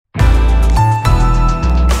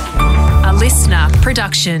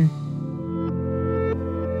production.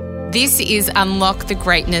 This is Unlock the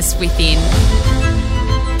Greatness Within.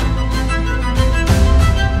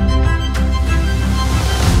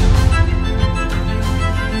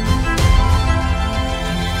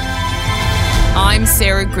 I'm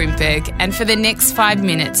Sarah Grimberg, and for the next 5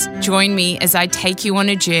 minutes, join me as I take you on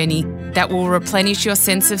a journey that will replenish your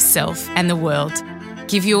sense of self and the world,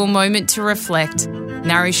 give you a moment to reflect,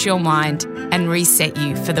 nourish your mind, and reset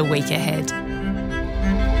you for the week ahead.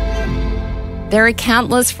 There are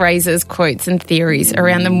countless phrases, quotes, and theories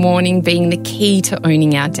around the morning being the key to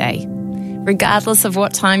owning our day. Regardless of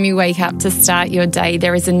what time you wake up to start your day,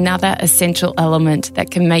 there is another essential element that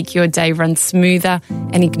can make your day run smoother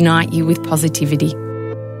and ignite you with positivity.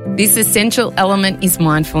 This essential element is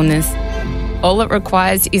mindfulness. All it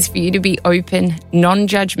requires is for you to be open,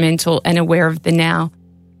 non-judgmental, and aware of the now,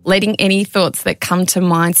 letting any thoughts that come to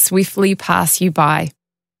mind swiftly pass you by.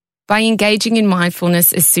 By engaging in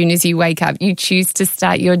mindfulness as soon as you wake up, you choose to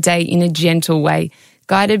start your day in a gentle way,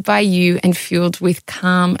 guided by you and fueled with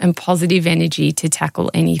calm and positive energy to tackle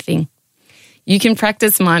anything. You can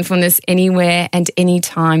practice mindfulness anywhere and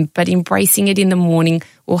anytime, but embracing it in the morning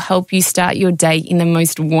will help you start your day in the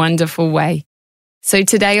most wonderful way. So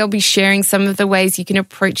today I'll be sharing some of the ways you can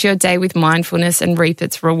approach your day with mindfulness and reap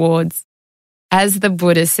its rewards. As the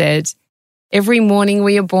Buddha said, every morning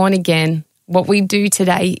we are born again. What we do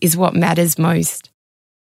today is what matters most.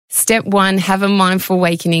 Step 1, have a mindful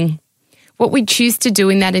awakening. What we choose to do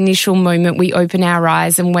in that initial moment we open our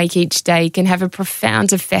eyes and wake each day can have a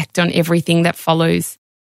profound effect on everything that follows.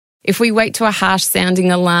 If we wake to a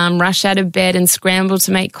harsh-sounding alarm, rush out of bed and scramble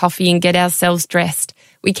to make coffee and get ourselves dressed,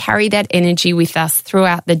 we carry that energy with us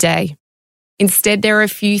throughout the day. Instead, there are a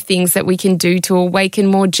few things that we can do to awaken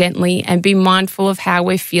more gently and be mindful of how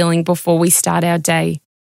we're feeling before we start our day.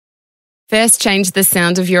 First, change the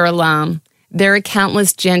sound of your alarm. There are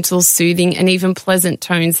countless gentle, soothing, and even pleasant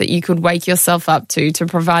tones that you could wake yourself up to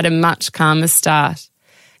provide a much calmer start.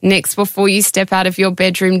 Next, before you step out of your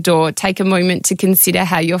bedroom door, take a moment to consider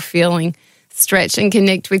how you're feeling. Stretch and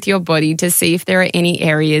connect with your body to see if there are any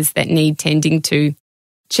areas that need tending to.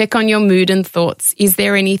 Check on your mood and thoughts. Is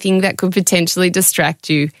there anything that could potentially distract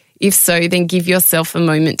you? If so, then give yourself a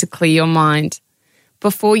moment to clear your mind.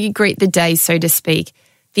 Before you greet the day, so to speak,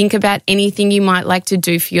 think about anything you might like to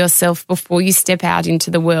do for yourself before you step out into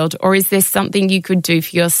the world, or is there something you could do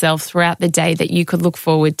for yourself throughout the day that you could look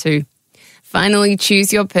forward to? Finally,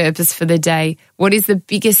 choose your purpose for the day. What is the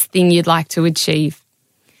biggest thing you'd like to achieve?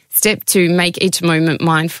 Step 2, make each moment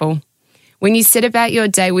mindful. When you set about your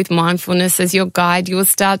day with mindfulness as your guide, you will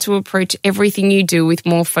start to approach everything you do with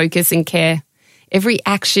more focus and care. Every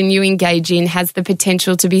action you engage in has the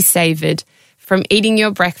potential to be savoured. From eating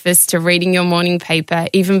your breakfast to reading your morning paper,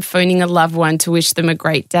 even phoning a loved one to wish them a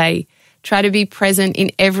great day. Try to be present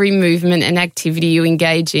in every movement and activity you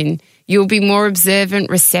engage in. You'll be more observant,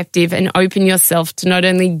 receptive, and open yourself to not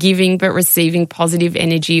only giving but receiving positive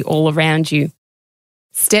energy all around you.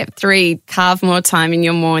 Step 3, carve more time in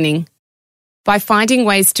your morning. By finding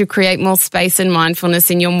ways to create more space and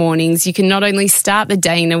mindfulness in your mornings, you can not only start the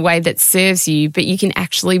day in a way that serves you, but you can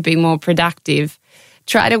actually be more productive.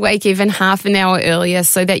 Try to wake even half an hour earlier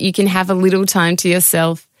so that you can have a little time to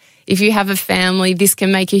yourself. If you have a family, this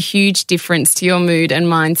can make a huge difference to your mood and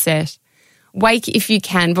mindset. Wake if you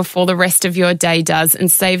can before the rest of your day does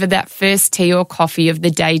and savour that first tea or coffee of the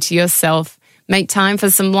day to yourself. Make time for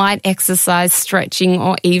some light exercise, stretching,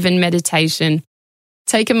 or even meditation.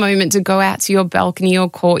 Take a moment to go out to your balcony or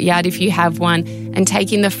courtyard if you have one and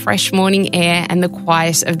take in the fresh morning air and the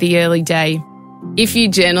quiet of the early day. If you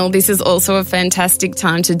journal, this is also a fantastic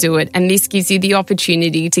time to do it, and this gives you the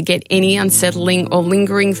opportunity to get any unsettling or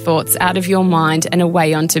lingering thoughts out of your mind and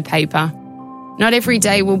away onto paper. Not every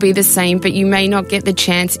day will be the same, but you may not get the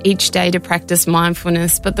chance each day to practice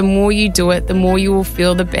mindfulness, but the more you do it, the more you will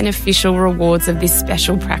feel the beneficial rewards of this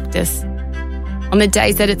special practice. On the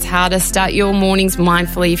days that it's harder, start your mornings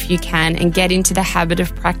mindfully if you can and get into the habit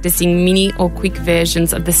of practicing mini or quick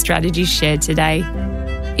versions of the strategies shared today.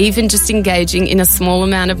 Even just engaging in a small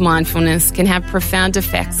amount of mindfulness can have profound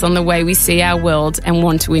effects on the way we see our world and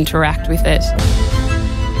want to interact with it.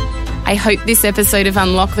 I hope this episode of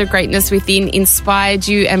Unlock the Greatness Within inspired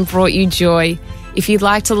you and brought you joy. If you'd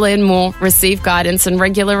like to learn more, receive guidance and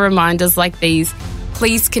regular reminders like these,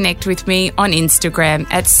 please connect with me on Instagram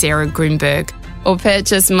at Sarah Grimberg or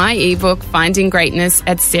purchase my ebook Finding Greatness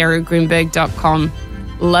at sarahgrimberg.com.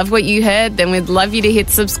 Love what you heard? Then we'd love you to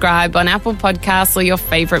hit subscribe on Apple Podcasts or your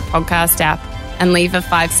favourite podcast app and leave a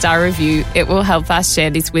 5-star review. It will help us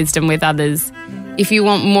share this wisdom with others. If you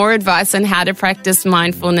want more advice on how to practice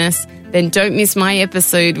mindfulness, Then don't miss my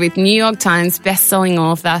episode with New York Times bestselling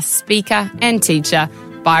author, speaker and teacher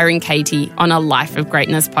Byron Katie on a Life of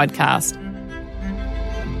Greatness podcast.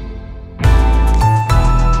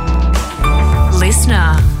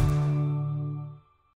 Listener.